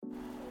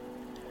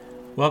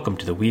Welcome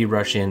to the We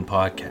Rush In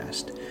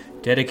podcast,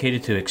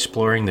 dedicated to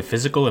exploring the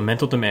physical and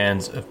mental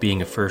demands of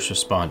being a first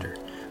responder.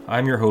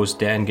 I'm your host,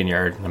 Dan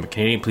Gignard, and I'm a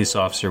Canadian police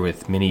officer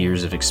with many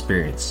years of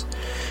experience.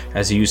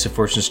 As a use of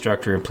force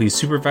instructor and police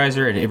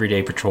supervisor and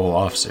everyday patrol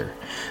officer,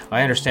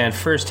 I understand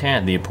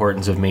firsthand the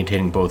importance of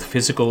maintaining both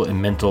physical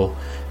and mental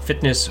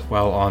fitness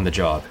while on the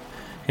job.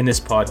 In this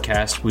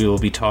podcast, we will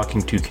be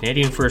talking to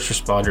Canadian first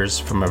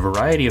responders from a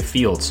variety of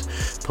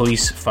fields: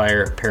 police,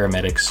 fire,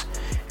 paramedics,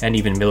 and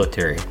even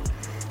military,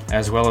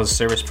 as well as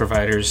service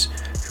providers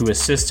who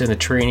assist in the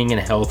training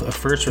and health of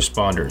first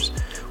responders.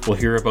 We'll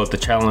hear about the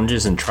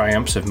challenges and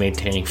triumphs of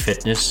maintaining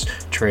fitness,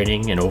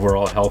 training, and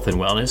overall health and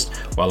wellness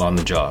while on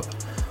the job.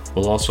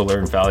 We'll also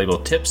learn valuable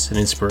tips and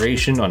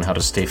inspiration on how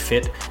to stay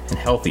fit and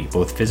healthy,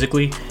 both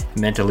physically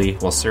and mentally,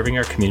 while serving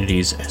our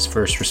communities as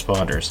first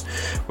responders.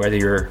 Whether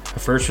you're a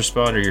first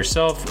responder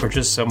yourself or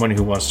just someone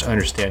who wants to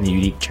understand the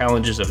unique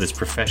challenges of this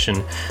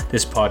profession,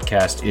 this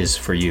podcast is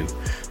for you.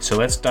 So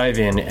let's dive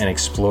in and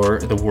explore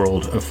the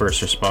world of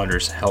first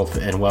responders' health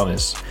and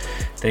wellness.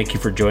 Thank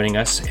you for joining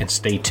us, and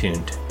stay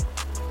tuned.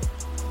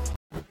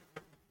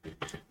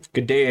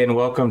 Good day and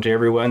welcome to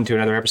everyone to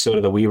another episode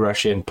of the We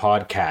Rush In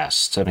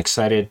podcast. I'm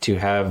excited to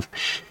have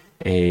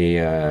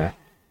a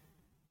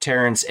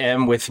Terrance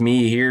M with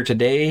me here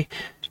today.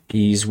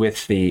 He's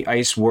with the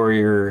Ice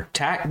Warrior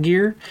TAC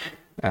gear,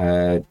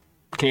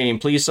 Canadian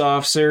police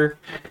officer,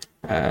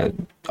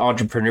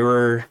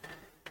 entrepreneur,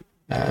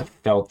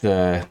 felt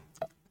the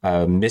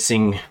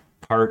missing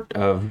part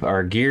of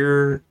our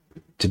gear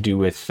to do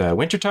with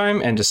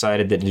wintertime and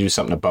decided to do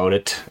something about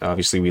it.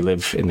 Obviously, we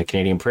live in the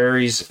Canadian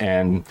prairies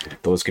and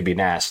those could be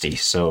nasty.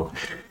 So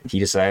he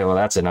decided, well,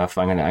 that's enough.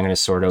 I'm gonna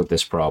sort out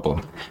this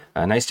problem.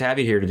 Nice to have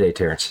you here today,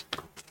 Terrance.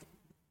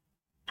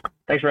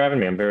 Thanks for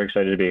having me. I'm very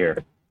excited to be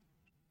here.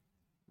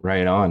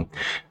 Right on.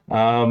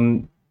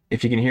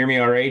 If you can hear me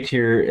all right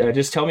here,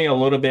 just tell me a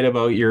little bit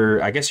about your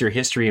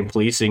history in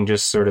policing,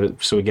 just sort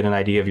of so we get an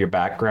idea of your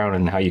background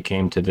and how you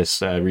came to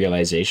this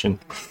realization.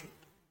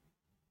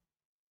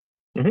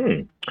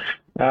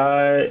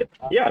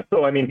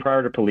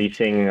 Prior to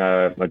policing,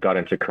 I got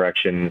into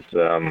corrections,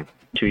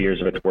 2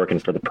 years of it working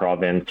for the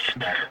province.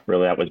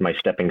 Really, that was my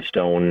stepping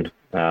stone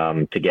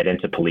to get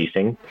into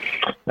policing.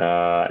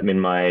 I'm in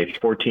my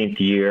 14th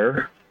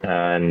year,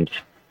 and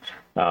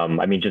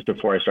just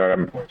before I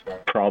start,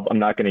 I'm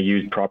not going to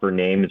use proper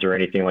names or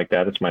anything like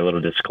that. It's my little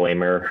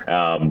disclaimer.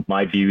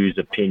 My views,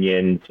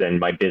 opinions, and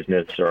my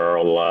business are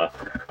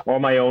all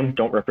my own.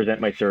 Don't represent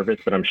my service,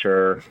 but I'm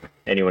sure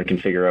anyone can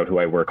figure out who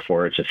I work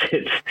for. It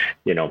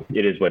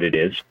is what it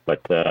is.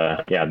 But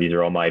these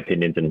are all my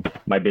opinions and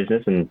my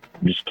business, and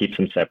just keeps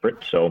them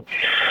separate. So,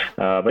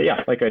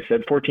 like I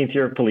said, 14th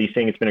year of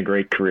policing. It's been a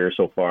great career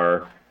so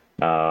far.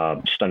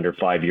 Just under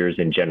 5 years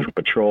in general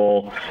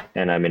patrol,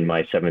 and I'm in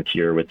my 7th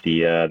year with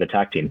the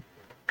TAC team.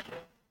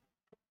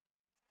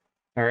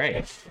 All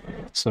right,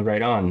 so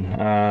right on.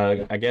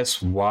 I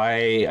guess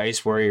why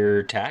Ice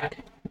Warrior TAC?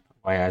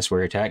 Why Ice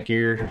Warrior TAC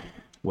gear?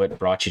 What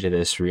brought you to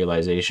this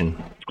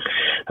realization?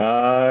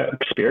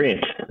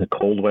 Experience. The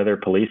cold weather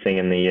policing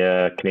in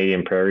the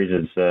Canadian prairies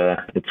is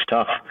it's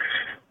tough,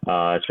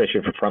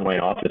 especially for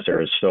frontline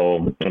officers.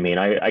 So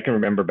I can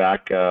remember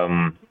back.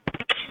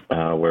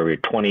 Where we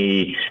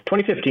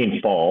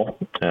 2015 fall,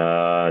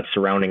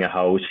 surrounding a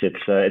house.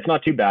 It's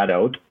not too bad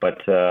out,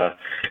 but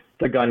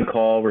the gun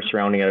call, we're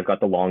surrounding it. I've got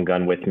the long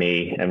gun with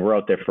me, and we're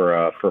out there for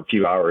a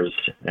few hours.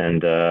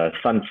 And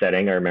sun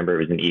setting. I remember it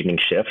was an evening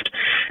shift,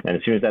 and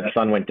as soon as that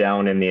sun went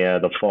down in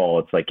the fall,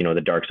 it's like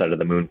the dark side of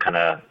the moon kind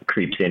of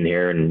creeps in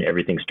here, and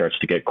everything starts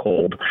to get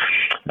cold.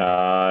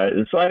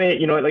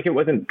 It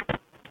wasn't.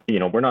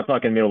 We're not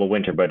talking middle of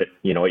winter, but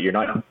you're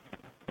not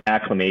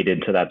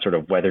acclimated to that sort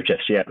of weather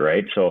just yet,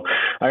 right? So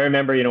I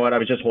remember, I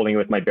was just holding it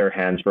with my bare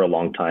hands for a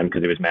long time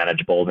because it was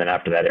manageable. And then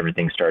after that,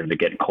 everything started to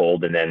get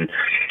cold. And then,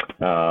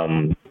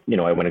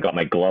 I went and got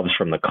my gloves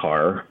from the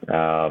car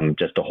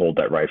just to hold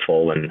that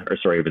rifle. It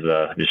was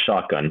a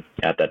shotgun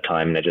at that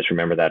time. And I just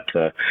remember that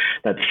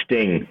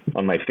sting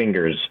on my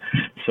fingers.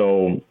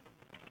 So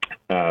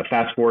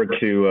fast forward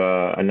to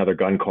another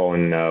gun call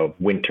in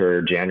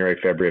January,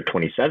 February of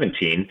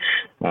 2017.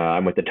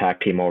 I'm with the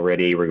TAC team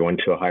already. We're going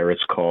to a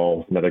high-risk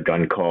call, another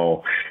gun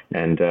call,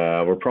 and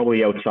we're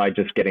probably outside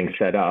just getting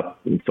set up.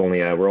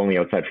 We're only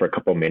outside for a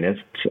couple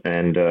minutes,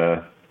 and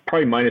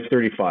probably minus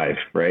 35,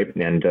 right?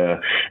 And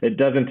it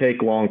doesn't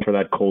take long for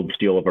that cold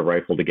steel of a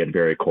rifle to get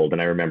very cold.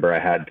 And I remember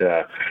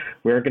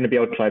we weren't going to be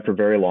outside for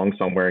very long,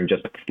 so I'm wearing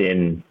just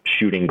thin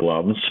shooting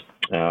gloves.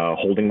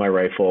 Holding my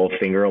rifle,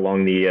 finger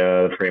along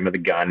the frame of the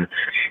gun,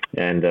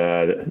 and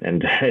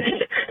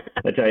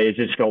I tell you, it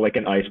just felt like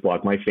an ice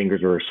block. My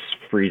fingers were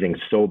freezing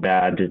so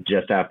bad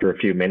just after a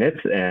few minutes,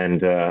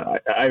 and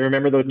I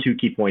remember those 2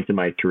 key points in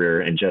my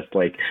career, and just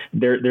like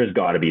there's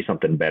got to be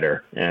something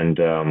better. And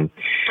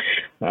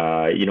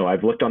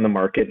I've looked on the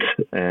market,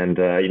 and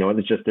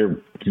it's just there's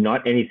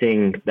not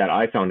anything that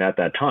I found at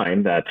that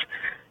time that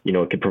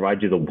it could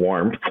provide you the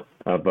warmth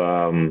of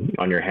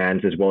on your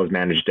hands, as well as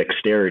manage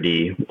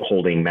dexterity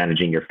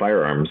managing your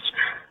firearms.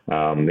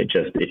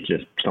 It's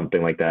just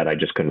something like that I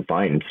just couldn't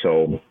find.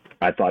 So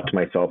I thought to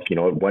myself,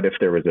 what if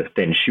there was a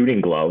thin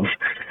shooting glove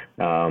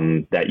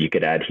that you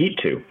could add heat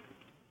to?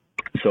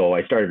 So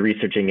I started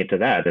researching into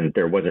that, and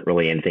there wasn't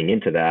really anything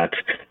into that.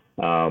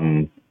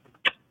 I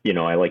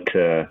like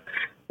to.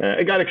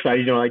 I got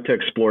excited. I like to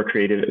explore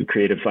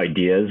creative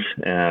ideas.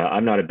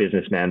 I'm not a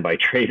businessman by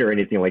trade or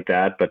anything like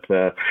that, but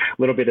a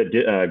little bit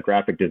of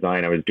graphic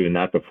design. I was doing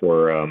that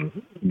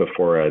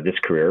before this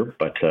career.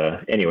 But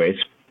anyways,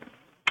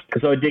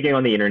 so digging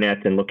on the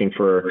internet and looking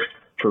for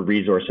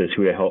resources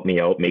who to help me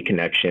out, make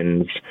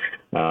connections,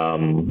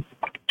 and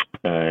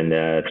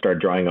start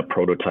drawing up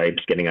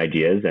prototypes, getting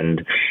ideas.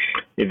 And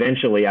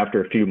eventually,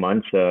 after a few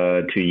months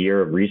to a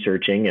year of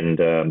researching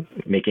and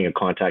making a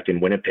contact in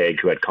Winnipeg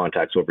who had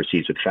contacts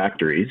overseas with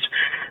factories,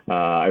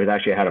 I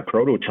had a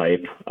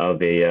prototype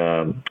of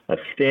a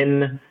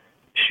thin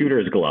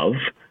shooter's glove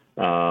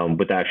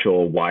with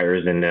actual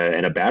wires and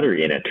a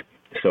battery in it.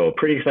 So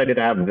pretty excited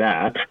to have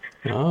that.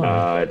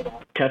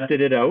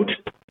 Tested it out.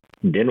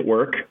 Didn't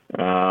work.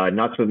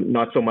 Not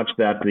so much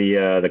that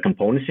the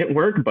components didn't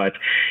work, but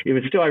it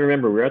was still. I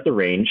remember we were at the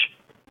range.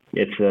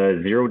 It's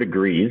 0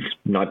 degrees,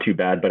 not too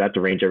bad, but at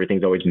the range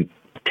everything's always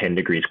 10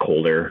 degrees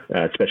colder,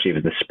 especially if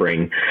it's the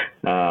spring.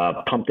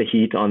 Pump the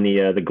heat on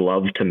the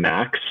glove to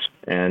max,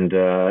 and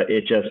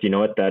it just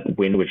that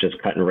wind was just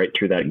cutting right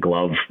through that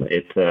glove.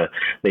 It's the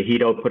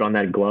heat output on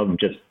that glove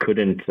just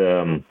couldn't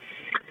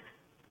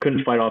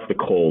fight off the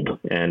cold.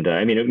 And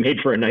it made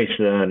for a nice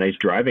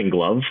driving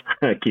glove,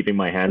 keeping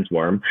my hands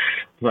warm.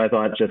 So I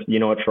thought, just,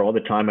 for all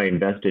the time I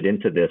invested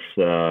into this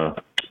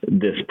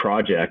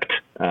project,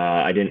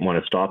 I didn't want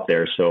to stop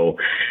there. So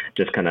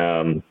just kind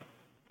of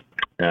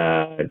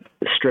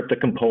stripped the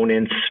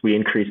components. We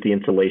increased the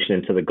insulation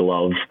into the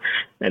glove.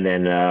 And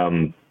then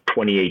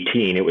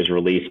 2018, it was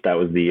released. That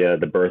was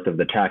the birth of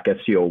the TAC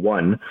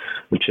SCO1,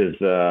 which is,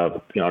 I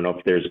don't know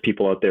if there's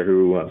people out there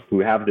who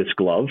have this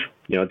glove.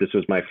 This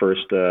was my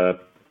first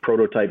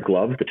prototype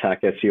glove, the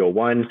TAC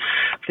SCO1,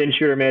 thin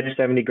shooter mitt,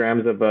 70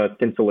 grams of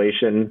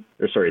thinsulate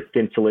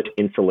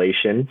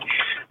insulation.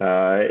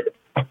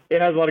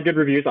 It has a lot of good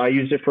reviews. I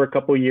used it for a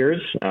couple of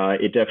years.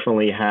 It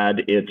definitely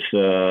had its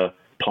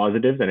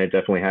positives and it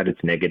definitely had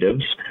its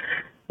negatives.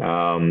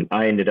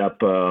 I ended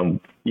up,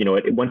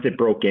 once it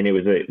broke in, it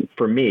was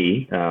for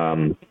me,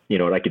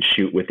 I could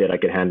shoot with it. I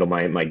could handle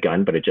my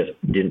gun, but it just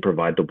didn't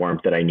provide the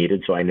warmth that I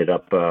needed. So I ended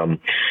up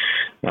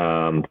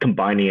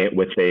combining it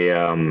with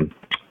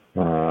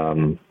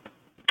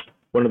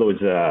one of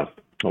those,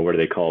 what are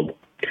they called?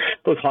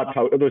 Those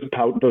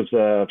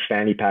those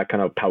fanny pack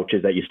kind of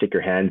pouches that you stick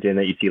your hands in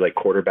that you see like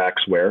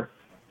quarterbacks wear.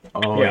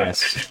 Oh, yeah.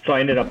 Yes. So I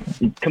ended up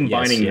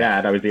combining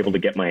that. I was able to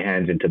get my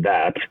hands into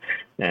that.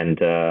 And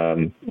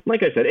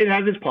like I said, it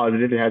has its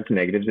positives, it has its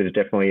negatives. It's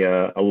definitely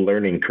a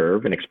learning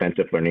curve, an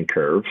expensive learning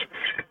curve.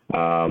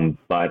 But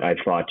I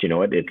thought,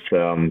 it's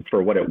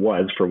for what it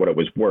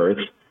was worth.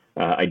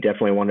 I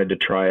definitely wanted to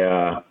try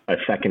a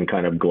second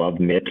kind of glove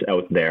mitt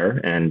out there.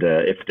 And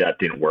if that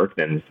didn't work,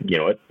 then,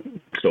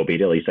 so be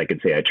it. At least I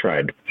could say I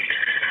tried.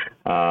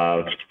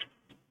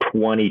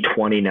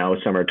 2020 now,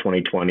 summer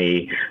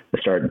 2020, I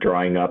start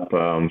drawing up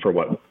for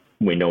what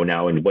we know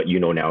now and what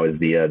now is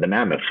the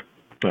Mammoth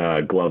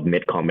glove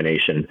mitt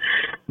combination.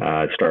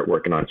 Start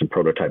working on some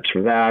prototypes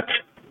for that.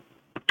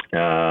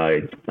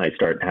 I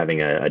start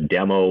having a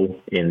demo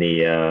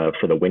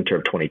for the winter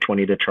of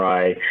 2020 to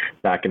try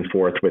back and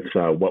forth with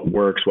what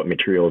works, what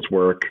materials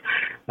work.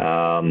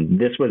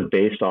 This was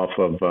based off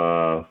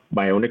of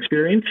my own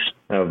experience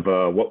of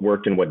what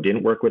worked and what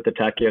didn't work with the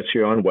TAC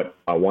SCO, what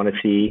I want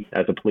to see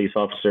as a police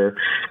officer,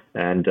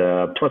 and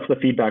plus the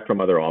feedback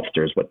from other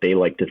officers, what they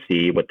like to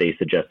see, what they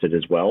suggested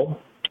as well.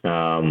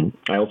 I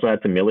also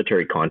had some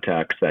military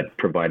contacts that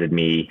provided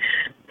me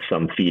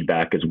some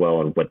feedback as well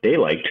on what they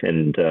liked,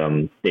 and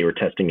they were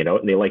testing it out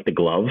and they liked the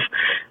glove.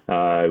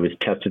 It was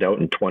tested out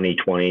in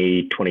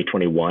 2020,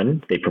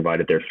 2021. They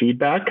provided their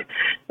feedback,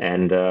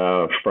 and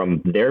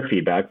from their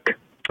feedback,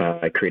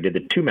 I created the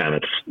two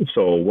Mammoths.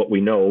 So what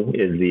we know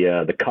is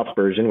the cuff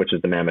version, which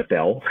is the Mammoth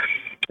L,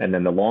 and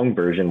then the long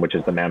version, which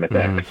is the Mammoth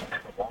X.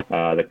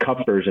 The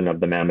cuff version of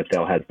the Mammoth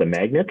L has the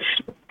magnets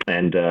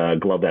and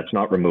glove that's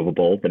not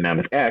removable. The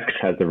Mammoth X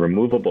has the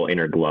removable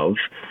inner glove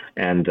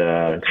and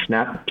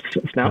snap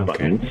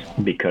buttons,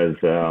 because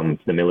the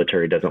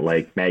military doesn't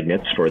like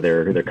magnets for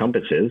their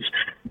compasses,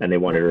 and they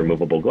wanted a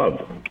removable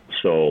glove.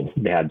 So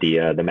they had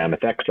the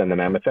Mammoth X and the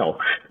Mammoth L.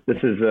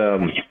 This is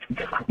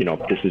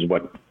this is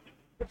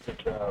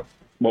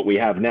what we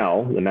have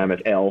now, the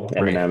Mammoth L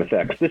and the Mammoth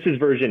X. This is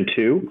version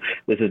 2.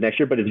 This is next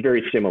year, but it's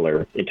very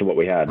similar into what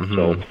we had.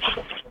 So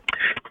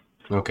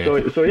okay.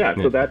 So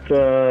that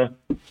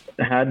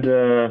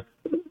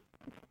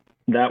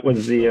that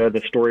was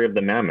the story of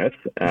the Mammoth,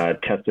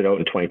 tested out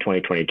in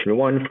 2020,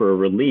 2021 for a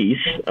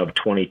release of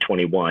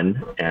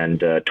 2021 and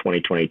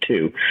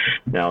 2022.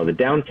 Now the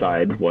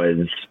downside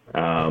was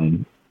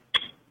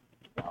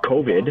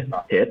COVID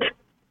hit.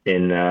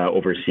 in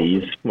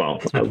overseas, well,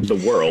 the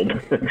world,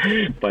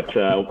 but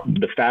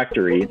the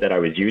factory that I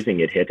was using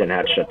it hit and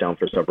had shut down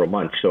for several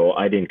months. So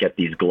I didn't get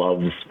these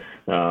gloves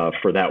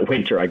for that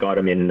winter. I got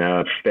them in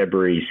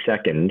February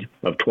 2nd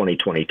of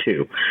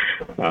 2022.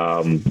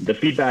 The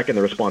feedback and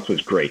the response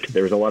was great.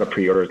 There was a lot of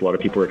pre-orders. A lot of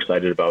people were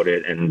excited about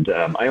it. And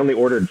I only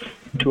ordered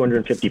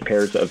 250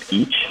 pairs of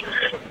each,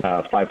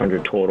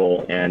 500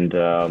 total. And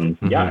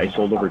yeah, I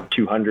sold over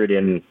 200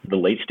 in the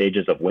late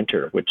stages of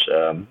winter, which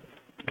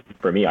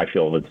for me, I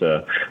feel it's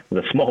a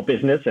small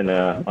business, and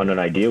on an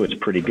idea, it's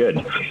pretty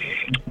good.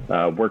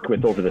 Worked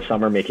with over the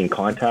summer making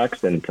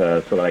contacts, and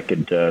so that I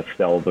could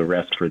sell the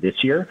rest for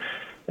this year.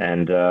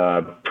 And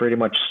pretty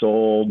much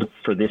sold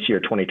for this year,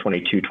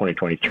 2022,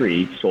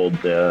 2023, sold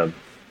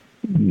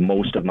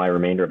most of my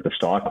remainder of the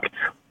stock,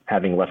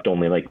 having left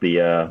only like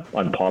the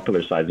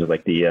unpopular sizes,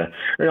 like the,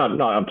 or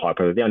not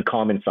unpopular, the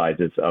uncommon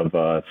sizes of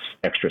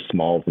extra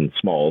smalls and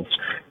smalls.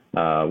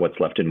 What's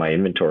left in my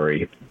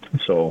inventory.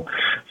 So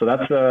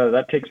that's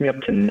that takes me up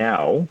to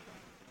now.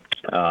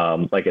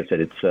 Like I said,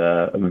 it's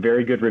a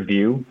very good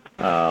review.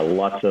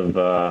 Lots of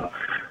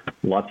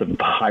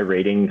high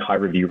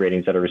review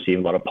ratings that I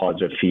received. A lot of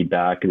positive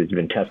feedback. It's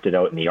been tested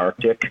out in the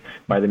Arctic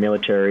by the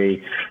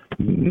military.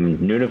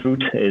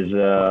 Nunavut is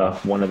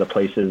one of the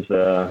places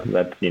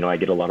that I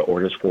get a lot of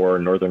orders for.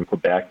 Northern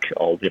Quebec,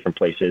 all different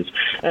places.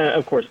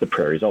 Of course, the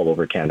prairies all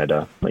over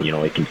Canada.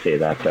 I can say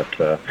that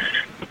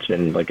it's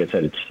been, like I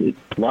said, it's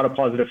a lot of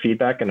positive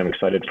feedback, and I'm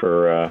excited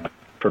for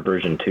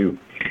version 2.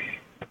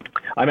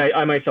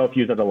 I myself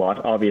use it a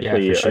lot.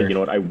 Obviously, yeah,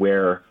 sure. I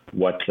wear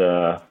what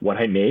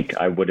I make.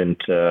 I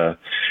wouldn't wear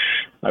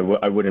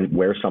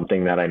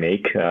something that I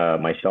make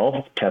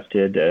myself.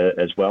 Tested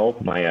as well.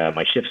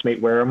 My shifts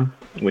mate wear them,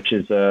 which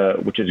is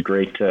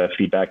great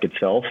feedback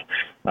itself.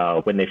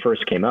 When they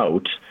first came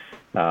out,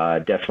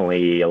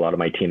 definitely a lot of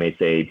my teammates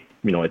say,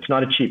 it's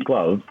not a cheap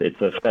glove. It's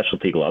a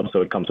specialty glove,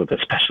 so it comes with a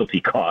specialty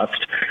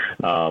cost,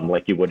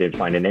 like you would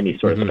find in any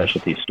sort of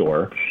specialty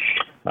store.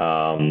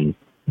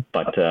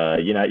 But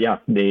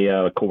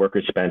the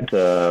coworkers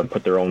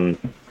put their own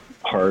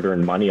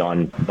hard-earned money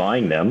on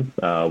buying them.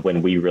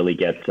 When we really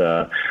get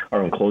our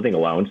own clothing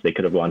allowance, they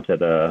could have gone to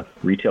the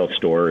retail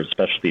store or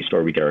specialty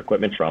store we get our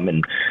equipment from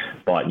and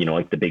bought,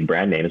 like the big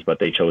brand names, but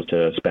they chose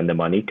to spend the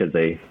money because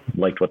they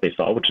liked what they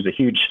saw, which is a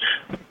huge,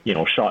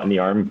 shot in the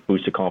arm,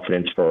 boost of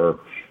confidence for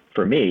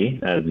me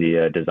as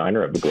the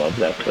designer of the glove,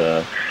 that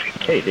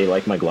hey, they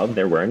like my glove,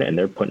 they're wearing it, and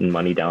they're putting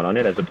money down on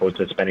it as opposed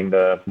to spending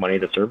the money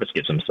the service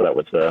gives them. So that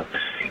was a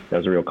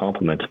real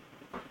compliment.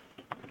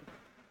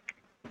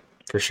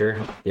 For sure.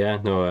 Yeah,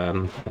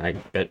 no, I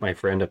bet my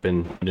friend up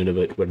in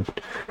Nunavut would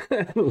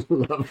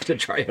love to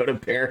try out a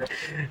pair.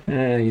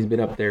 He's been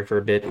up there for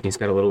a bit. He's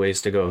got a little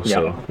ways to go,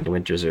 so the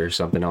winters are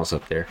something else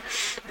up there.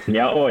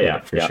 Yeah, oh yeah.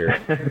 For sure.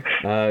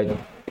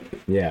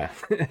 Yeah.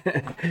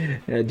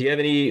 Do you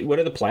have what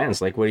are the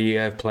plans? Like, what do you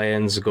have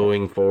plans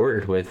going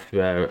forward with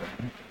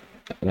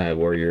Ice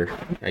Warrior,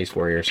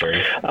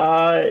 sorry?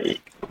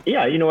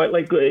 Yeah, you know what?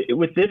 Like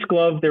with this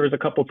glove, there was a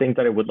couple things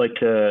that I would like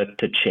to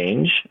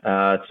change.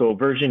 So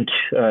version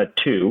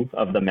 2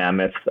 of the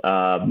Mammoth,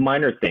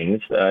 minor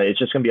things. It's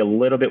just going to be a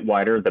little bit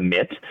wider. The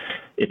mitt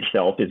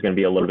itself is going to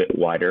be a little bit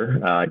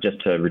wider,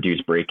 just to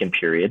reduce break-in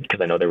period,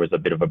 because I know there was a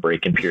bit of a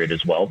break-in period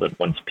as well. But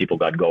once people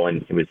got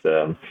going,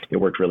 it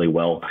worked really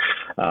well.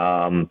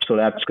 So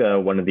that's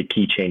one of the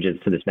key changes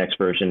to this next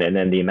version. And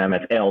then the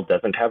Mammoth L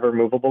doesn't have a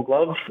removable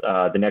glove.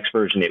 The next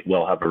version, it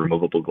will have a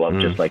removable glove,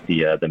 just like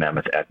the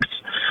Mammoth X.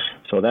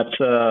 So that's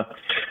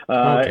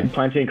okay.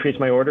 Plan to increase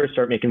my orders,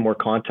 start making more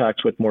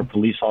contacts with more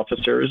police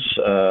officers,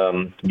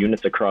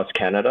 units across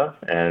Canada,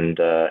 and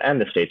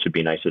the States would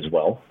be nice as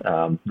well.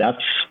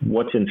 That's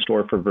what's in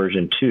store for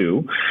version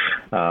 2.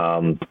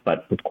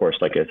 But of course,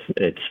 like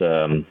it's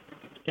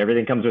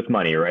everything comes with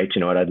money, right?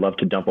 You know what? I'd love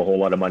to dump a whole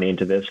lot of money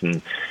into this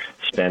and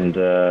spend,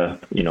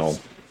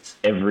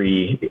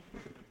 every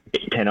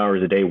 10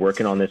 hours a day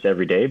working on this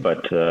every day.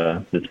 But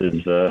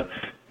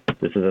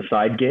this is a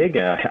side gig.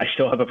 I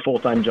still have a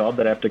full-time job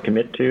that I have to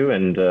commit to,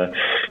 and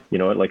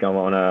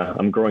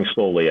I'm growing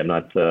slowly. I'm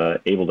not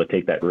able to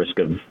take that risk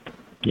of,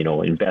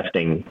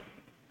 investing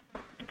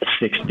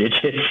 6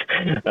 digits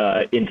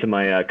into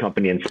my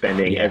company and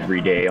spending every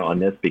day on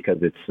this, because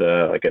it's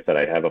like I said,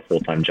 I have a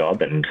full-time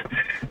job, and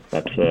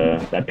that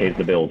pays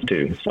the bills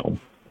too. So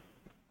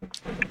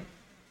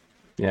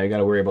yeah, I got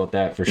to worry about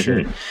that for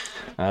sure.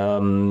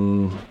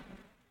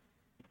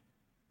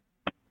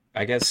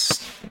 I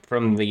guess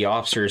from the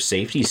officer's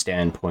safety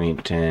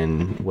standpoint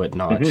and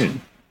whatnot,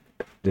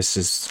 this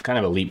is kind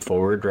of a leap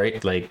forward,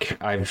 right? Like,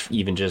 I've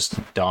even just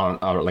done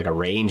like a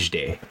range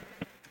day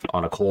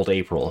on a cold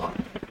April,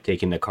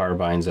 taking the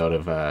carbines out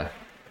of the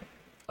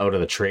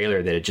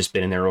trailer that had just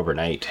been in there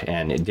overnight,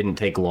 and it didn't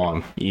take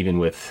long, even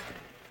with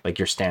like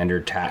your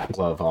standard tack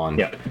glove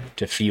on,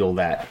 to feel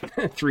that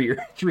through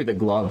the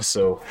glove.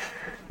 So,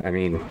 I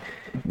mean,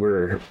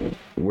 we're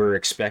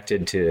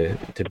expected to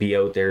be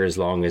out there as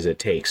long as it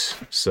takes.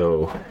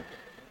 So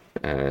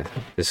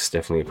this is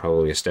definitely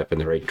probably a step in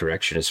the right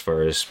direction as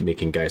far as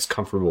making guys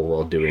comfortable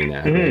while doing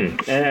that. Mm-hmm.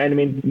 Right? And I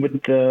mean,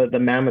 with the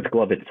Mammoth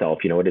glove itself,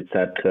 it's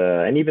that,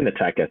 and even the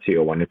TAC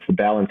SEO one, it's the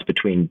balance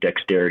between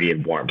dexterity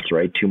and warmth,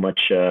 right? Too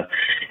much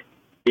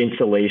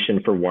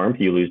insulation for warmth,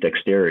 you lose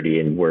dexterity,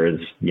 and whereas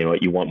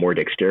you want more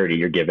dexterity,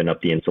 you're giving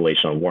up the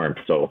insulation on warmth.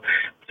 So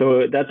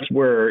that's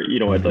where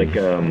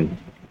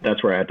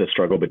that's where I had to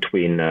struggle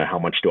between how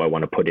much do I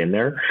want to put in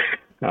there.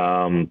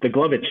 The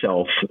glove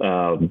itself.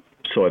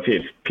 So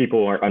if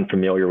people are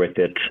unfamiliar with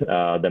it,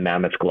 the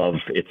Mammoth glove,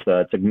 it's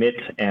a mitt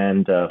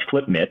and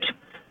flip mitt.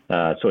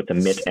 So it's a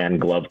mitt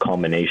and glove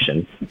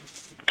combination.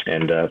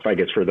 And I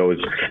guess for those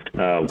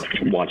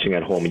watching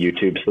at home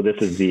YouTube, so this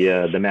is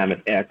the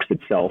Mammoth X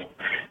itself,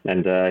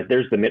 and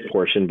there's the mitt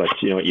portion. But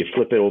you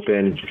flip it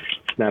open,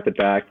 snap it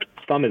back.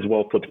 Thumb as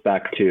well flips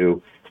back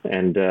too,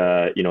 and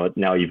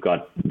now you've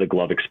got the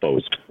glove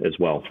exposed as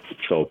well.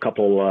 So a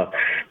couple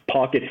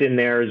pockets in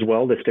there as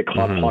well, the stick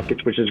hot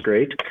pockets, which is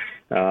great.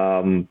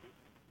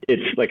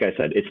 It's like I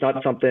said, it's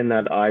not something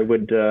that I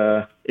would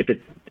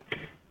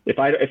if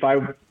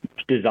I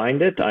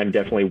designed it, I'm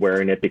definitely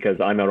wearing it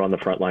because I'm out on the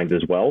front lines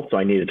as well. So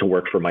I needed to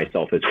work for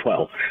myself as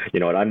well.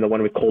 I'm the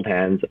one with cold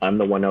hands. I'm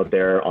the one out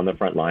there on the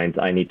front lines.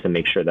 I need to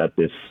make sure that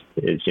this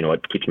is,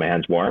 it keeps my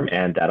hands warm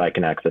and that I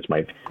can access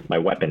my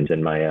weapons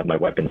and my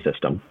weapon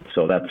system.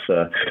 So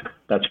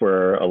that's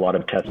where a lot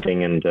of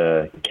testing and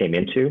came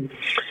into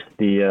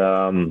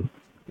the.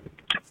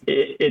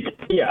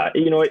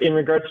 In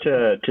regards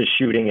to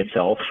shooting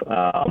itself,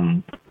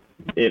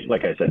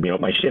 like I said,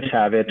 my shifts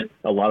have it.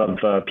 A lot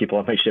of people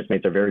on my shift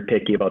mates are very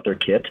picky about their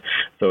kit,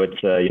 so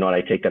it's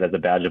I take that as a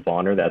badge of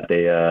honor that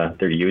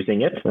they're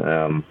using it,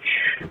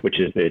 which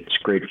is it's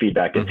great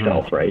feedback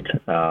itself, right?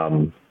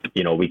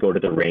 We go to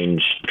the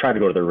range, try to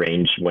go to the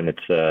range when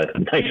it's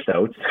nice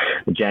out.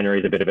 January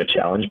is a bit of a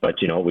challenge, but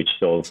we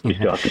still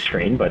have to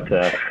train. But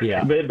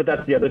but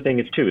that's the other thing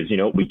is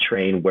we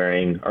train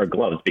wearing our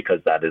gloves because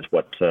that is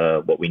what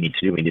we need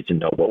to do. We need to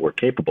know what we're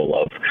capable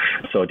of.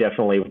 So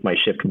definitely with my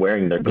shift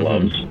wearing their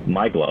gloves,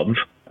 my glove.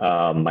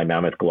 My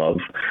Mammoth glove,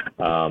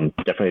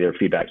 definitely their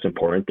feedback's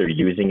important. They're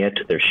using it,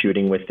 they're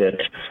shooting with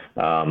it.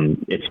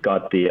 It's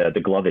got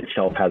the glove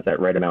itself has that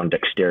right amount of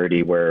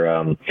dexterity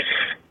where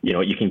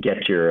you can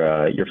get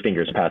your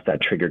fingers past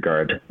that trigger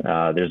guard.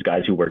 There's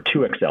guys who wear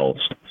 2XLs,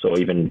 so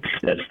even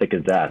as thick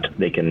as that,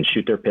 they can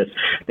shoot their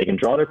they can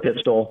draw their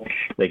pistol,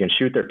 they can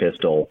shoot their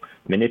pistol,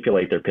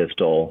 manipulate their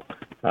pistol,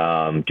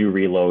 do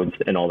reloads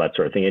and all that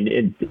sort of thing.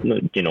 And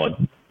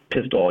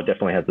pistol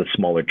definitely has a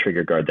smaller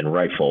trigger guard than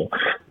rifle.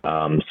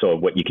 So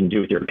what you can do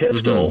with your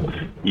pistol,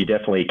 you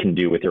definitely can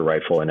do with your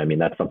rifle. And I mean,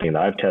 that's something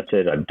that I've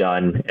tested, I've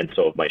done, and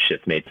so have my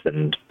shift mates,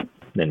 and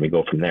then we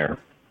go from there.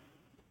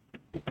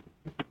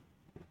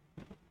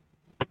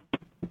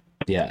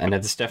 Yeah, and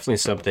it's definitely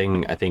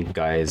something I think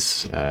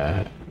guys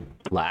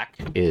lack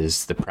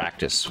is the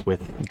practice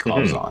with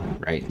gloves on,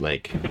 right?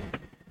 Like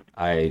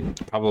I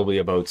probably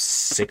about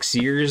 6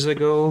 years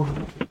ago,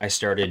 I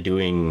started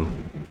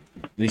doing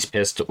these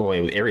pistol,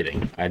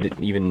 everything. I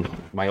didn't even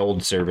my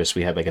old service.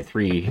 We had like a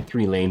three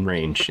lane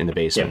range in the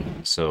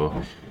basement,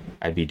 so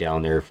I'd be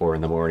down there 4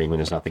 a.m. when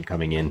there's nothing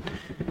coming in.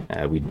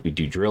 We'd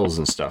do drills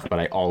and stuff, but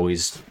I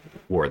always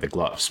wore the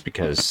gloves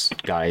because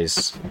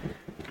guys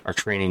are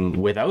training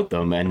without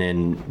them, and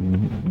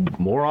then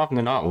more often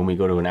than not, when we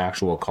go to an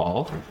actual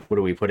call, what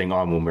are we putting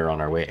on when we're on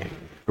our way?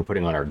 We're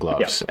putting on our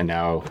gloves, and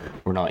now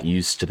we're not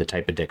used to the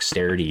type of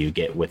dexterity you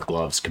get with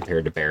gloves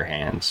compared to bare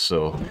hands.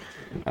 So,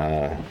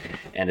 and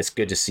it's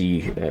good to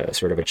see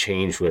sort of a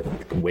change with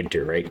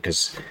winter, right?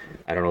 Because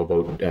I don't know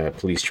about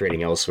police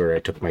training elsewhere. I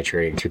took my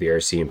training through the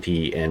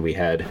RCMP, and we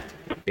had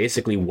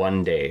basically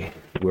one day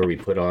where we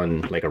put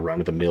on like a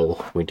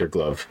run-of-the-mill winter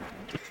glove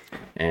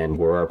and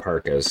wore our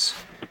parkas.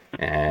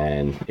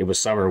 And it was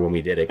summer when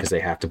we did it because they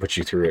have to put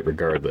you through it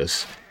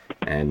regardless.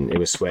 And it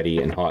was sweaty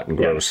and hot and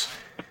gross.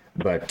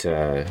 But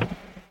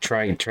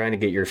trying to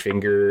get your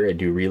finger and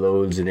do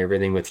reloads and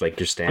everything with like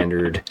your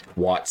standard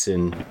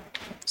Watson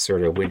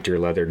sort of winter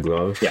leather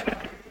glove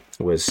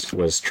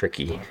was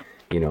tricky,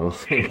 you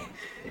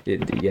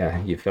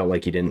felt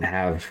like you didn't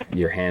have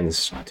your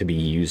hands to be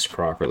used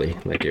properly.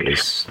 Like it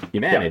was,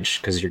 you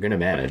manage because you're going to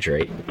manage,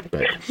 right?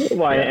 But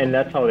and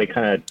that's how they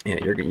kind of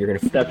you're going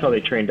to. That's how they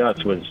trained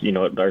us. Was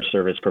our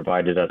service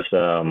provided us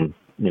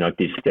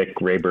these thick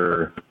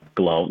Raber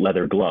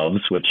leather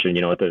gloves, which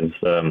there's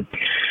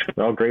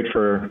they're all great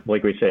for,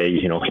 like we say,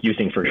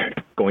 using for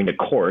going to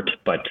court,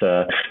 but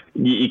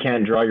you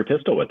can't draw your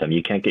pistol with them.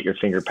 You can't get your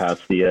finger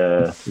past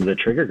the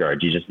trigger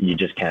guard. You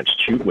just can't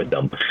shoot with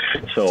them.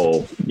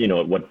 So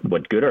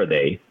what good are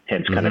they?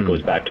 Hence kind of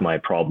goes back to my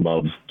problem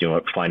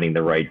of finding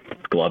the right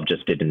glove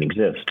just didn't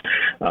exist.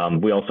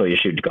 We also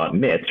got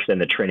mitts, and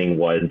the training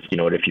was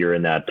if you're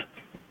in that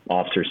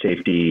officer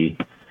safety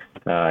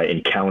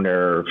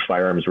encounter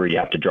firearms where you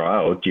have to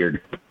draw out,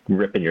 you're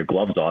ripping your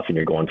gloves off and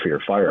you're going for your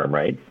firearm,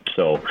 right?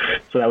 So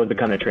that was the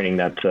kind of training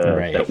that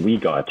that we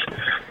got.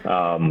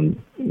 Some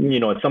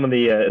of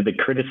the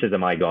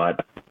criticism I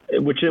got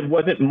which it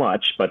wasn't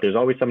much, but there's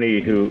always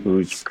somebody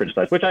who's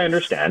criticized, which I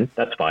understand.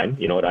 That's fine.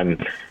 You know what,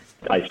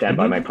 I stand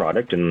by my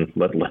product, and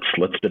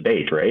let's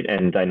debate, right?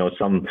 And I know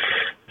some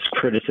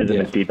criticism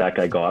and feedback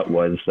I got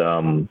was,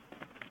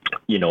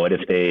 you know what,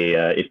 if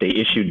they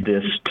issued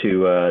this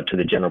to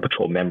the General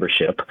Patrol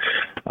membership,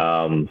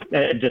 and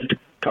just to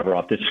cover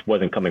off, this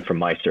wasn't coming from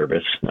my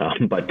service,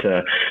 but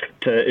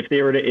if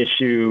they were to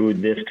issue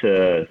this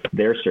to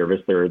their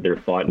service, their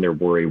thought and their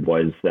worry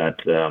was that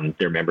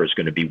their member is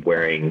going to be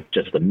wearing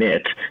just the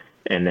mitt,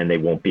 and then they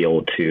won't be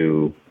able to,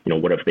 you know,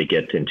 what if they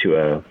get into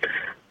a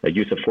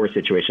use of force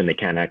situation, they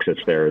can't access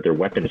their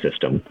weapon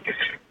system.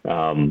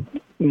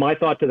 My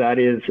thought to that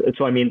is,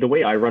 so I mean, the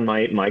way I run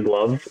my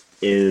gloves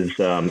is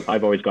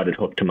I've always got it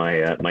hooked to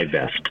my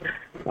vest.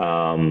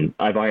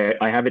 I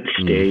have it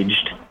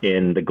staged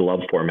in the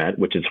glove format,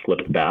 which is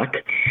flipped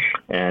back.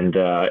 And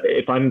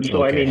if I'm,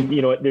 so I mean,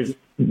 you know, there's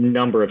a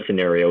number of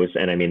scenarios,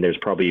 and I mean, there's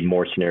probably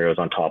more scenarios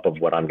on top of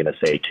what I'm going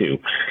to say too,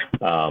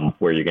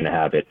 where you're going to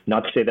have it.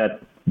 Not to say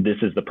that this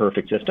is the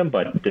perfect system,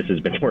 but this has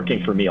been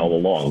working for me all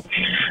along.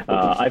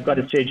 I've got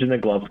it staged in the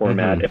glove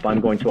format. If I'm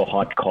going to a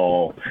hot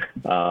call,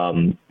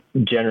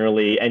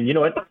 generally, and you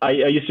know what, I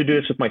used to do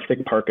this with my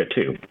thick parka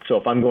too. So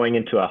if I'm going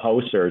into a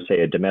house or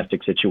say a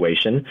domestic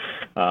situation,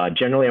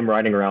 generally I'm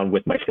riding around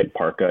with my thick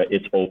parka.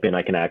 It's open,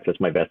 I can access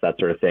my vest, that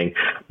sort of thing.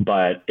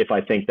 But if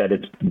I think that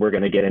we're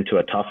going to get into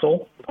a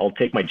tussle, I'll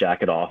take my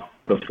jacket off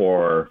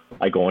before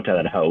I go into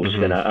that house,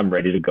 and I'm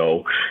ready to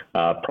go,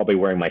 probably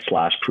wearing my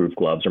slash-proof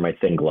gloves or my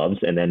thin gloves,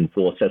 and then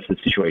we'll assess the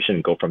situation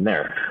and go from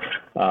there.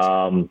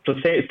 So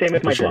same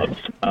with my gloves.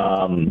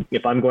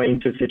 If I'm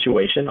going to a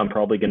situation, I'm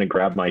probably going to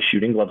grab my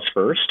shooting gloves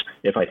first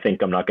if I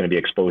think I'm not going to be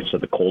exposed to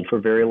the cold for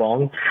very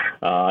long.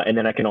 And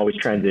then I can always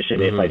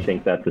transition if I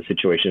think that the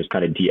situation is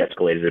kind of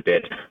de-escalated a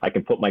bit. I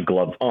can put my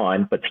gloves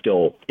on, but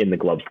still in the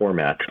glove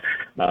format.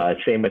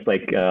 Same with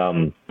like...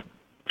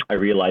 I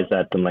realized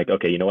that I'm like,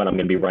 okay, you know what? I'm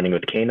going to be running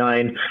with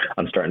K9.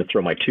 I'm starting to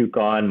throw my toque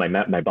on, my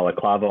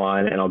balaclava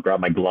on, and I'll grab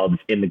my gloves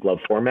in the glove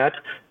format,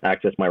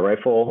 access my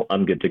rifle.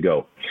 I'm good to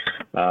go.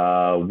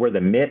 Where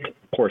the mitt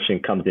portion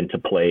comes into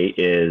play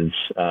is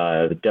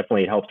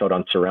definitely helps out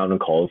on surrounding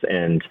calls,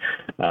 and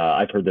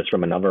I've heard this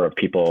from a number of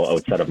people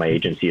outside of my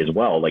agency as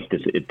well. Like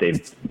this,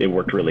 it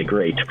worked really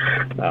great.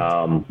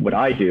 What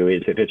I do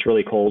is if it's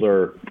really cold,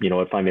 or you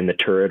know, if I'm in the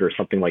turret or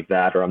something like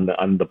that, or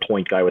I'm the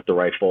point guy with the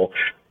rifle,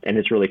 and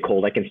it's really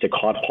cold, I can stick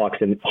hot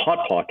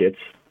pockets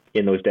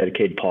in those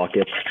dedicated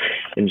pockets.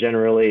 And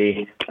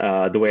generally,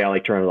 the way I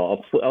like to run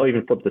it, I'll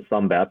even flip the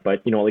thumb back.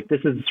 But you know, like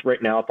this is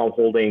right now, if I'm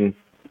holding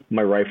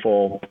my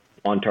rifle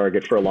on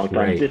target for a long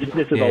time, this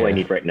is all I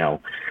need right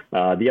now.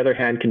 The other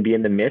hand can be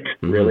in the mitt.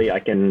 Really, I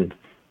can,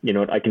 you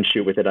know, I can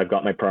shoot with it. I've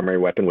got my primary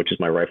weapon, which is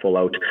my rifle,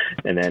 out,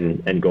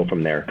 and go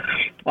from there.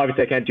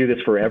 Obviously, I can't do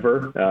this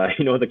forever.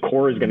 You know, the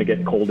core is going to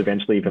get cold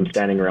eventually if I'm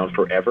standing around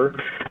forever.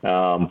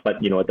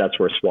 But you know what? That's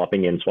where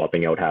swapping in,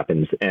 swapping out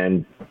happens.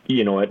 And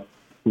you know what?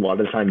 A lot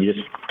of the time you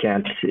just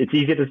can't. It's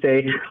easy to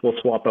say we'll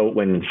swap out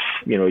when,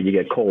 you know, you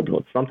get cold.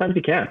 Well, sometimes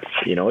you can't.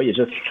 You know, you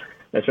just,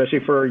 especially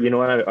for, you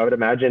know, I would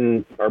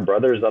imagine our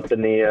brothers up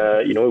in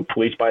the, you know,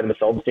 police by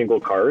themselves, single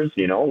cars,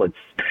 you know, let's,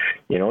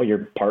 you know,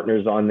 your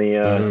partner's on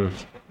the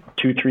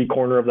 2-3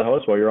 corner of the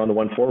house while you're on the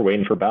 1-4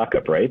 waiting for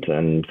backup, right?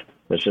 And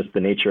that's just the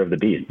nature of the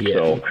beast. Yeah,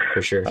 so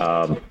for sure.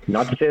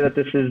 Not to say that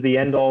this is the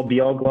end all be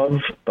all glove,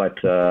 but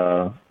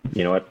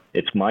you know what,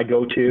 it's my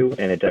go-to,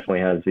 and it definitely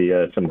has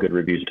some good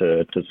reviews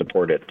to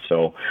support it.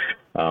 So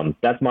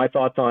that's my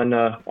thoughts on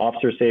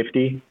officer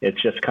safety.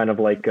 It's just kind of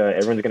like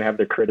everyone's going to have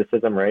their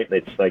criticism, right?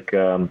 It's like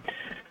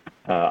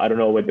I don't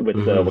know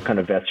what kind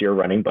of vest you're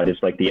running, but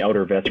it's like the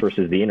outer vest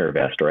versus the inner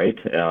vest, right?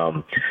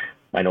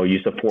 I know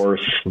use of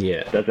force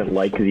doesn't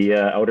like the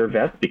outer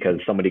vest because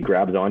somebody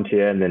grabs onto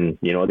you and then,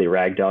 you know, they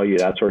ragdoll you,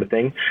 that sort of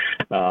thing.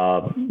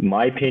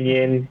 My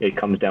opinion, it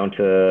comes down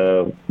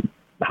to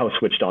how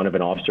switched on of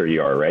an officer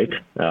you are, right?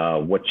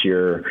 What's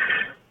your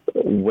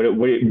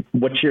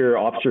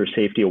officer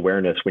safety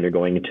awareness when you're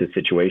going into a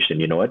situation,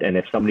 you know what? And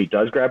if somebody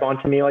does grab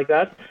onto me like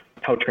that,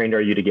 how trained are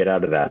you to get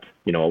out of that?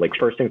 You know, like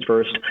first things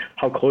first,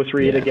 how close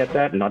were you to get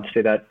that? Not to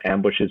say that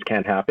ambushes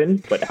can't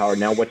happen, but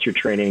what's your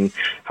training?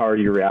 How are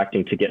you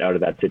reacting to get out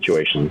of that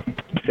situation?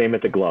 Same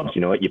with the gloves.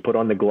 You know what? You put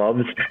on the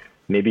gloves,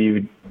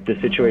 maybe the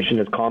situation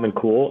is calm and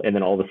cool, and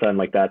then all of a sudden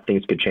like that,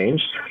 things could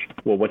change.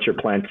 Well, what's your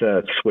plan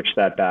to switch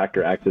that back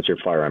or access your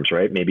firearms,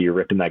 right? Maybe you're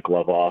ripping that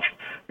glove off,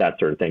 that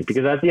sort of thing.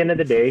 Because at the end of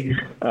the day,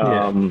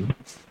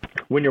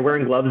 when you're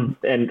wearing gloves,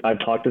 and I've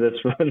talked to this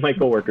with my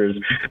coworkers,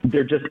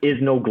 there just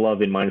is no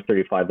glove in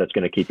 -35 that's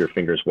going to keep your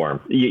fingers warm.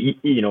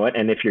 You know what?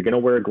 And if you're going to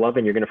wear a glove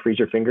and you're going to freeze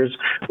your fingers,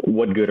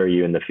 what good are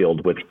you in the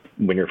field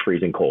when you're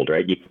freezing cold,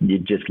 right?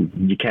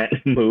 You can't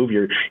move.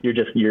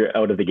 You're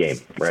out of the game,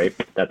 right?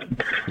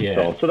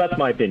 So that's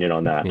my opinion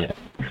on that. Yeah.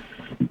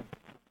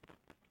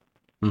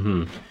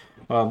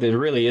 Well, there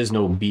really is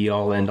no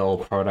be-all, end-all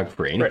product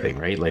for anything,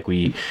 right? Like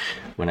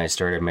when I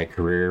started my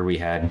career, we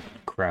had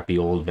crappy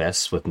old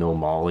vests with no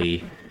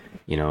molly,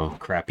 you know,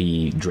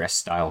 crappy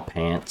dress-style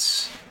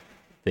pants,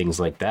 things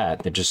like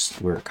that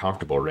just weren't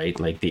comfortable, right?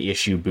 Like the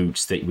issue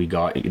boots that we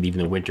got,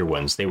 even the winter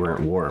ones, they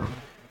weren't warm.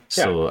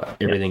 So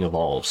everything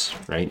evolves,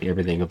 right?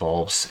 Everything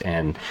evolves.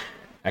 And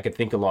I could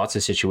think of lots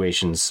of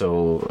situations.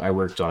 So I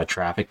worked on a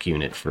traffic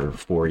unit for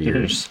 4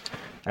 years.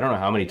 I don't know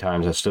how many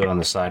times I've stood on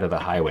the side of the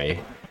highway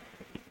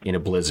in a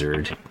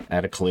blizzard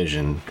at a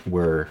collision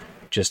where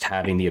just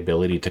having the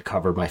ability to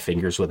cover my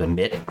fingers with a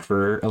mitt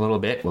for a little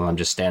bit while I'm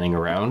just standing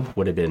around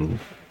would have been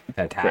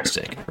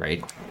fantastic,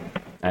 right?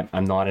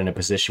 I'm not in a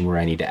position where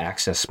I need to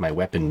access my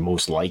weapon,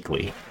 most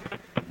likely,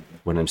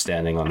 when I'm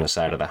standing on the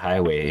side of the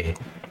highway,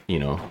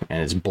 and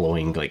it's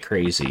blowing like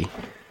crazy.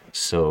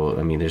 So,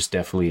 I mean, there's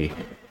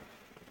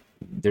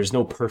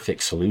no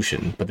perfect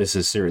solution, but this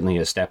is certainly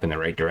a step in the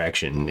right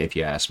direction, if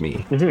you ask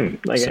me. And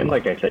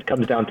like I said, it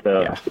comes down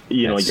to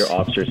your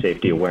officer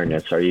safety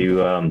awareness. Are you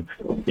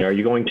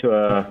going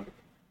to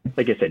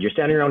like I said, you're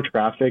standing around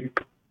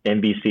traffic,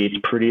 NBC, it's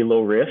pretty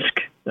low risk.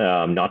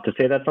 Not to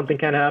say that something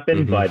can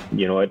happen, but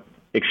you know what?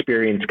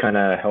 Experience kind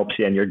of helps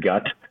you, and your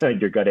gut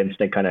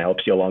instinct kind of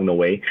helps you along the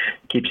way,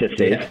 keeps you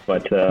safe.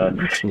 But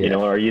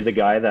are you the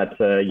guy that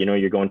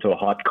you're going to a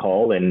hot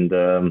call and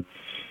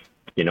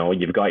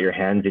you've got your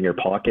hands in your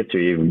pockets, or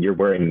you're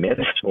wearing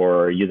mitts,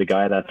 or are you the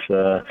guy that's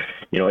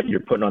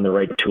you're putting on the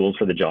right tools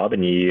for the job,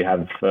 and you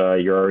have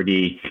you're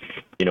already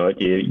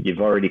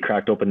you've already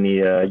cracked open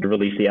you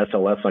release the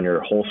SLS on your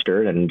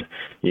holster, and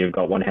you've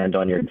got one hand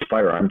on your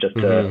firearm just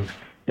to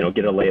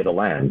get a lay of the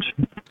land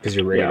because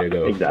you're ready to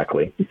go.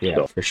 Exactly.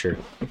 Yeah, for sure.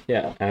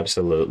 Yeah,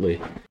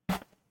 absolutely.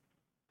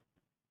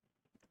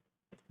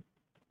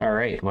 All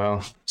right.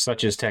 Well,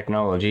 such is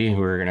technology.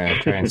 We're going to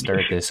try and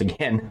start this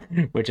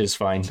again, which is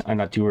fine. I'm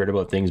not too worried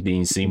about things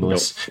being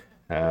seamless.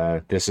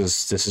 Nope. This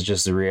is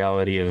just the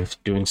reality of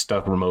doing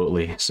stuff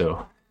remotely.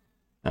 So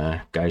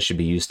guys should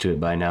be used to it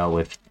by now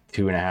with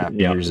 2.5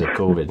 years of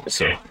COVID.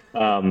 So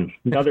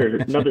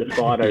another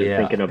thought I was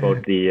thinking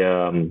about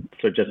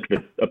so just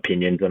with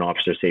opinions on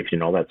officer safety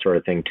and all that sort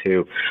of thing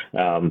too.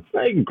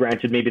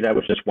 Granted, maybe that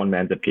was just one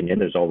man's opinion.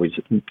 There's always,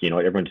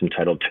 everyone's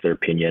entitled to their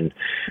opinion.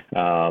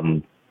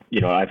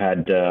 I've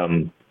had,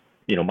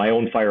 my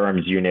own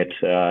firearms unit,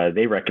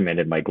 they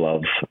recommended my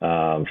glove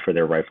for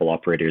their rifle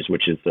operators,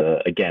 which is,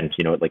 again,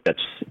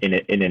 that's in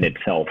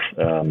itself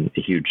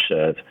a huge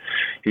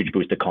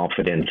boost of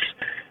confidence.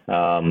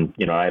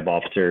 I have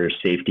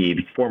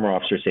former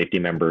officer safety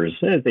members.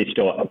 They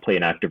still play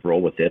an active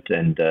role with it,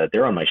 and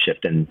they're on my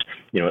shift. And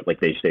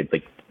they say,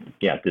 this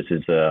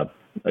is a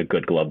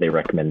good glove. They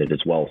recommend it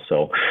as well.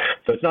 So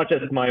it's not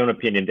just my own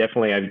opinion.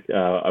 Definitely,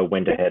 I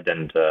went ahead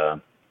and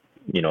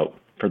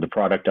for the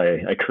product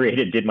I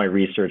created, did my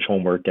research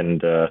homework,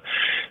 and got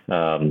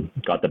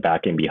the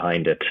backing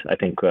behind it. I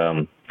think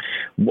a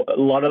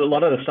lot of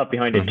the stuff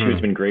behind it too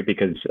has been great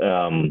because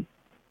a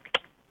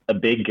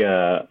big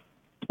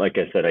like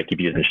I said, I keep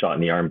using shot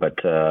in the arm, but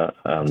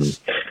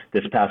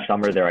this past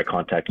summer there, I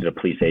contacted a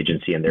police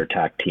agency and their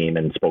TAC team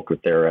and spoke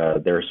with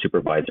their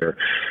supervisor,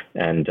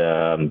 and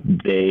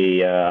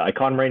I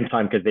caught them right in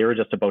time because they were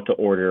just about to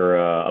order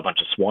a bunch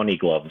of Swanee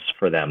gloves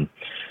for them.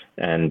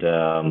 And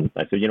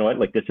I said,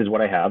 this is what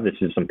I have. This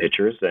is some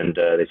pictures. And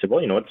they said,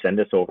 well, send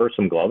us over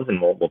some gloves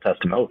and we'll test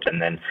them out. And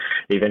then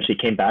they eventually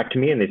came back to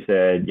me and they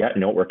said,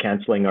 we're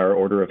canceling our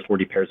order of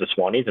 40 pairs of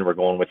Swanees and we're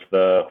going with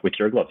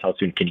your gloves. How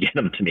soon can you get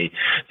them to me?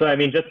 So, I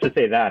mean, just to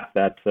say that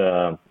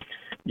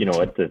you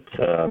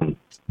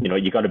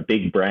got a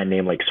big brand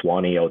name like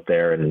Swanee out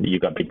there, and you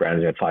got big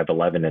brands like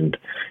 511, and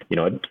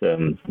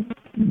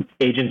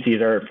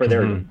agencies are for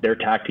their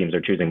TAC teams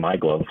are choosing my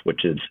glove,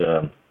 which is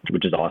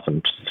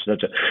awesome.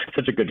 Such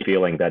a good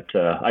feeling that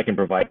I can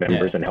provide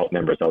members and help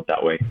members out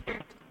that way.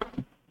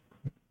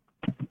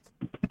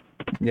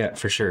 Yeah,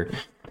 for sure.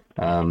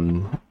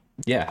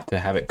 To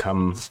have it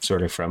come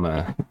sort of from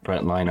a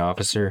frontline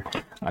officer.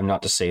 I'm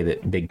not to say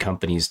that big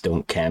companies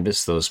don't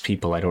canvass those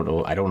people. I don't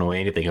know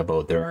anything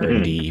about their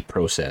R&D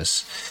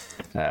process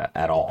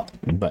at all.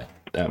 But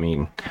I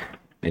mean,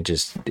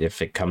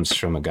 if it comes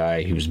from a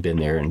guy who's been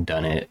there and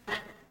done it,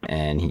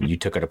 and you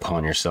took it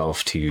upon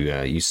yourself to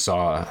you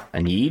saw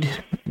a need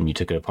and you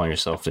took it upon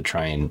yourself to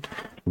try and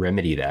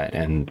remedy that,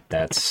 and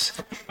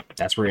that's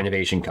where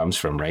innovation comes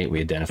from, right? We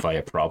identify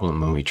a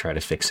problem and we try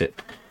to fix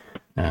it.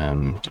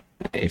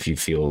 If you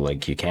feel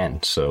like you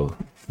can. So,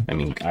 I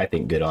mean, I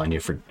think good on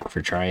you for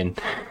trying.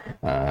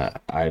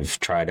 I've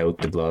tried out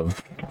the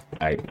glove.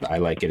 I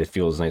like it. It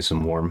feels nice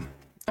and warm.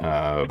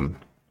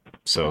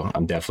 So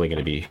I'm definitely going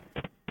to be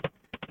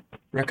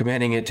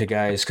recommending it to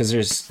guys because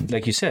there's,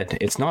 like you said,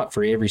 it's not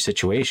for every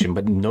situation,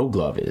 but no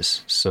glove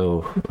is.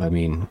 So, I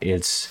mean,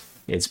 it's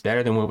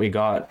better than what we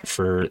got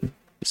for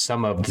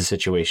some of the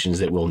situations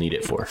that we'll need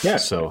it for. Yeah.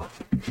 So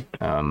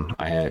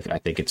I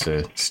think it's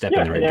a step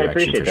in the right direction. I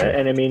appreciate that. Sure.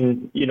 And I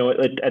mean,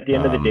 at the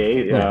end of the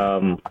day,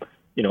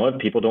 if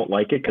people don't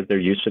like it because they're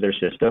used to their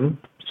system,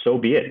 so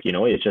be it.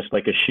 It's just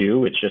like a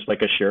shoe. It's just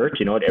like a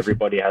shirt.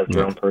 Everybody has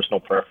their own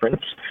personal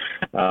preference.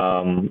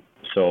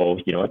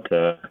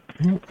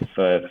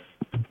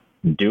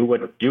 do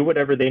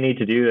whatever they need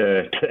to do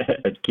to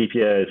keep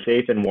you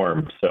safe and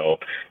warm. So,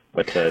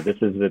 but this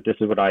is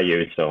what I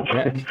use. So,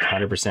 yeah,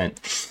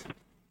 100%.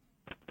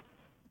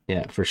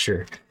 Yeah, for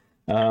sure.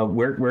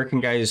 Where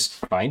can guys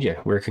find you?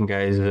 Where can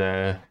guys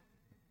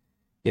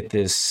get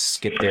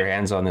their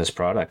hands on this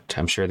product?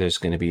 I'm sure there's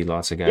going to be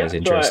lots of guys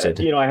interested.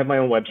 So, I have my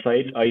own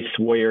website,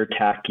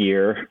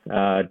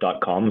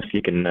 icewarriortackgear.com. If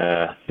you can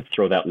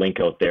throw that link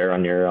out there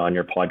on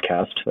your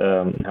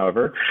podcast.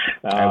 However,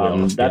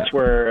 that's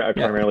where I'm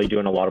primarily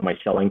doing a lot of my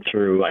selling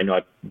through. I know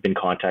I've been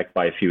contacted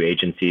by a few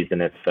agencies,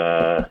 and if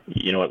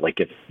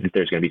if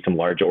there's going to be some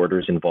large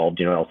orders involved,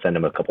 I'll send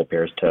them a couple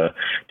pairs to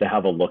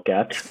have a look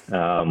at.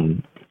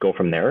 Go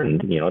from there,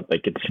 and we're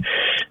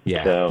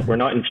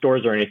not in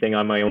stores or anything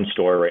on my own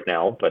store right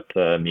now, but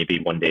maybe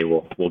one day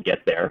we'll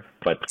get there.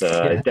 But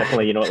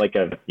definitely,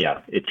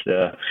 it's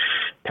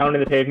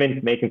pounding the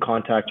pavement, making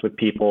contact with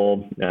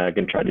people.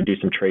 Gonna try to do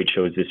some trade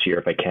shows this year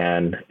if I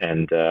can,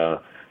 and I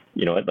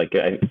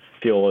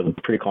feel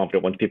pretty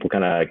confident once people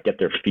kind of get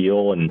their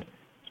feel of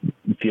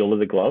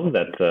the glove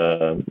that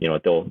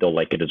they'll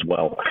like it as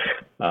well.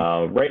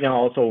 Right now,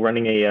 also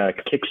running a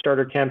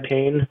Kickstarter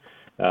campaign.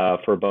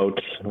 For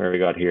about, where we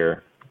got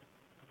here,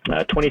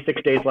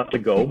 26 days left to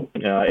go.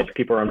 If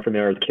people are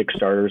unfamiliar with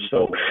Kickstarter,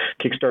 so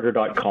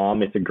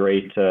Kickstarter.com is a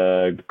great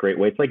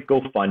way. It's like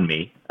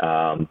GoFundMe.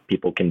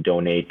 People can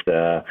donate,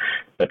 but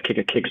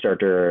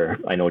Kickstarter,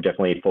 I know,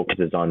 definitely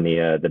focuses on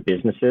the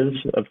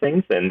businesses of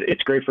things, and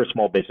it's great for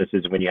small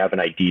businesses when you have an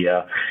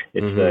idea.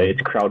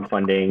 It's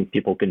crowdfunding.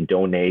 People can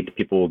donate.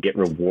 People will get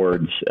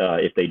rewards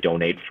if they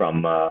donate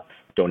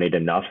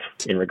enough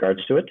in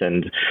regards to it,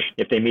 and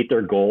if they meet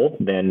their goal,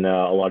 then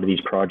a lot of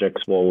these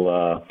projects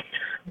will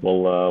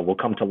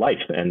come to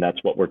life, and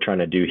that's what we're trying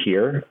to do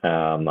here.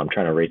 I'm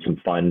trying to raise some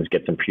funds,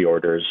 get some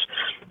pre-orders.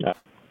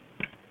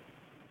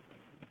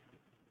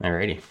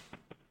 Alrighty.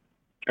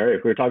 All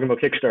right, we were talking about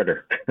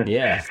Kickstarter.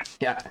 Yeah.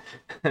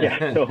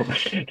 So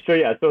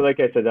like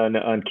I said,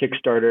 on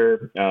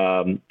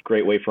Kickstarter,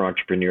 great way for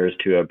entrepreneurs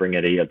to bring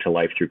an idea to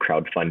life through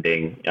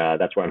crowdfunding.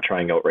 That's what I'm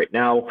trying out right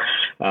now.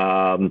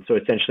 So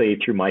essentially,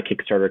 through my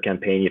Kickstarter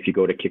campaign, if you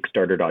go to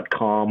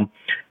Kickstarter.com,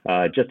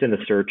 just in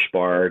the search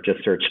bar,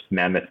 just search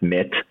Mammoth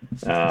Mitt.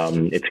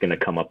 It's going to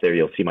come up there.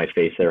 You'll see my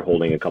face there,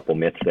 holding a couple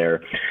mitts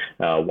there.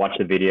 Watch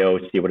the video,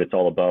 see what it's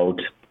all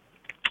about.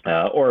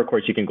 Or, of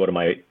course, you can go to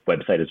my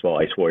website as well,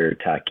 Ice Warrior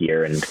Tack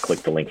Gear, and click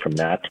the link from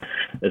that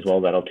as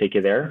well. That'll take you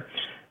there.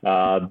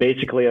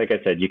 Basically, like I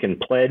said, you can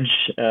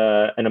pledge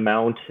an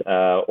amount,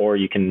 or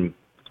you can,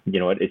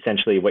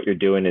 essentially what you're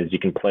doing is you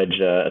can pledge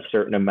a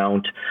certain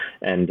amount,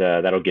 and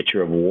that'll get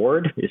you a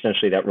reward.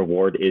 Essentially, that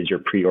reward is you're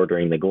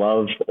pre-ordering the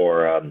glove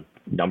or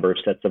number of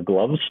sets of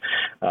gloves.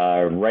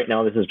 Right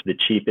now, this is the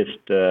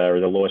cheapest or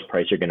the lowest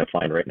price you're going to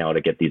find right now to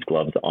get these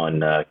gloves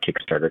on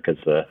Kickstarter, because,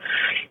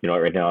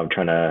 right now I'm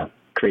trying to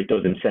create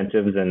those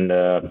incentives, and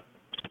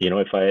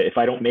if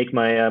I don't make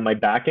my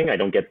backing, I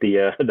don't get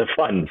the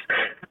funds.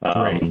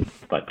 Right.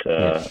 But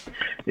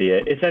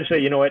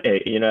essentially,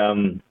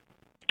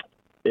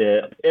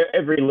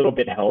 every little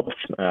bit helps.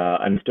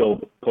 I'm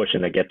still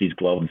pushing to get these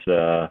gloves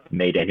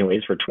made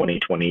anyways for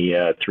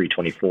 2023,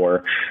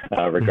 24,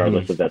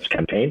 regardless of that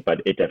campaign,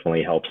 but it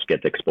definitely helps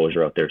get the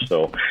exposure out there.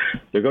 So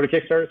go to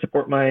Kickstarter,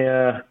 support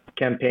my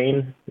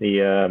campaign,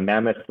 the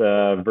Mammoth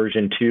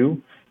version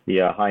 2.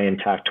 The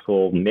high-end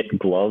tactical mitt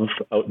glove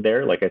out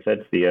there. Like I said,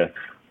 it's the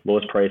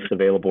lowest price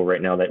available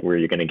right now where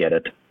you're going to get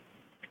it.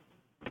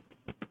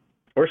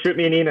 Or shoot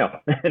me an email.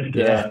 And,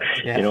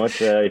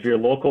 if you're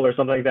local or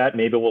something like that,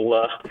 maybe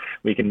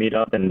we can meet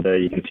up and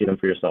you can see them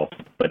for yourself.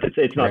 But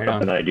it's not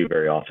something that I do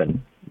very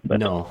often. But.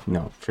 No,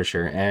 for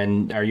sure.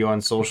 And are you on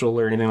social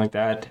or anything like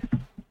that?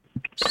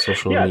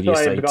 Social media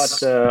so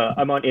sites?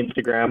 I'm on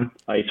Instagram,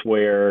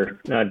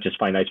 Icewear. Just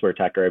find Icewear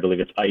Tacker. I believe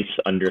it's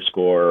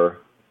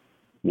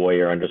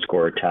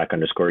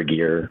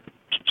ice_warrior_tack_gear.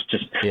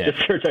 Just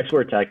search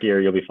Icewear Tack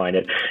Gear, you'll be fine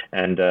it.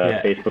 And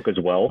Facebook as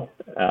well.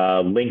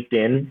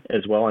 LinkedIn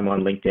as well. I'm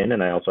on LinkedIn,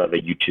 and I also have a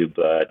YouTube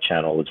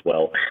channel as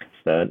well.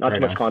 Not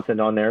too much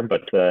content on there,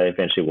 but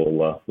eventually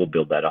we'll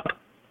build that up.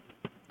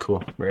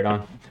 Cool. Right on.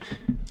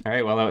 All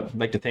right. Well, I'd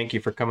like to thank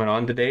you for coming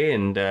on today,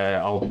 and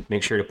I'll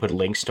make sure to put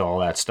links to all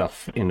that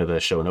stuff into the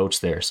show notes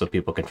there so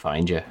people can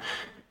find you.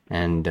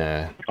 And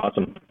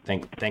awesome.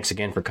 Thanks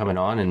again for coming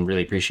on, and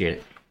really appreciate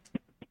it.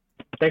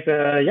 Thanks.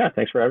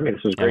 Thanks for having me.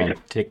 This was great.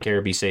 Take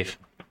care. Be safe.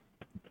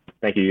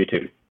 Thank you. You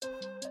too.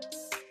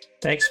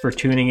 Thanks for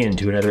tuning in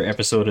to another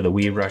episode of the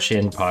We Rush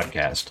In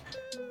podcast,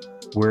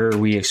 where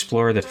we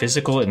explore the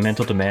physical and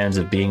mental demands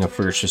of being a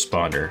first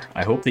responder.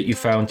 I hope that you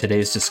found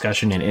today's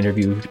discussion and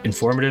interview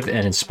informative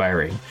and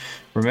inspiring.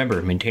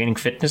 Remember, maintaining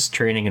fitness,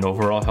 training, and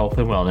overall health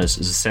and wellness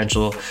is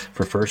essential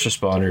for first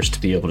responders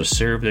to be able to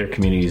serve their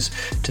communities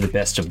to the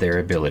best of their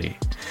ability.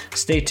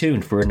 Stay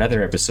tuned for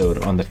another episode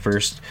on the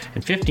 1st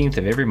and 15th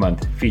of every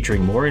month,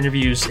 featuring more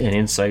interviews and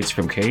insights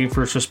from Canadian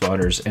first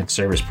responders and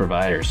service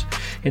providers.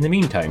 In the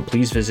meantime,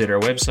 please visit our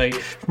website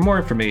for more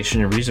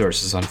information and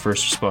resources on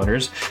first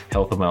responders,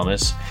 health and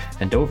wellness,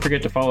 and don't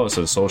forget to follow us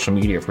on social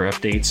media for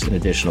updates and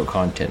additional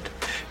content.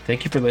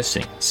 Thank you for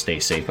listening. Stay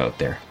safe out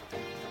there.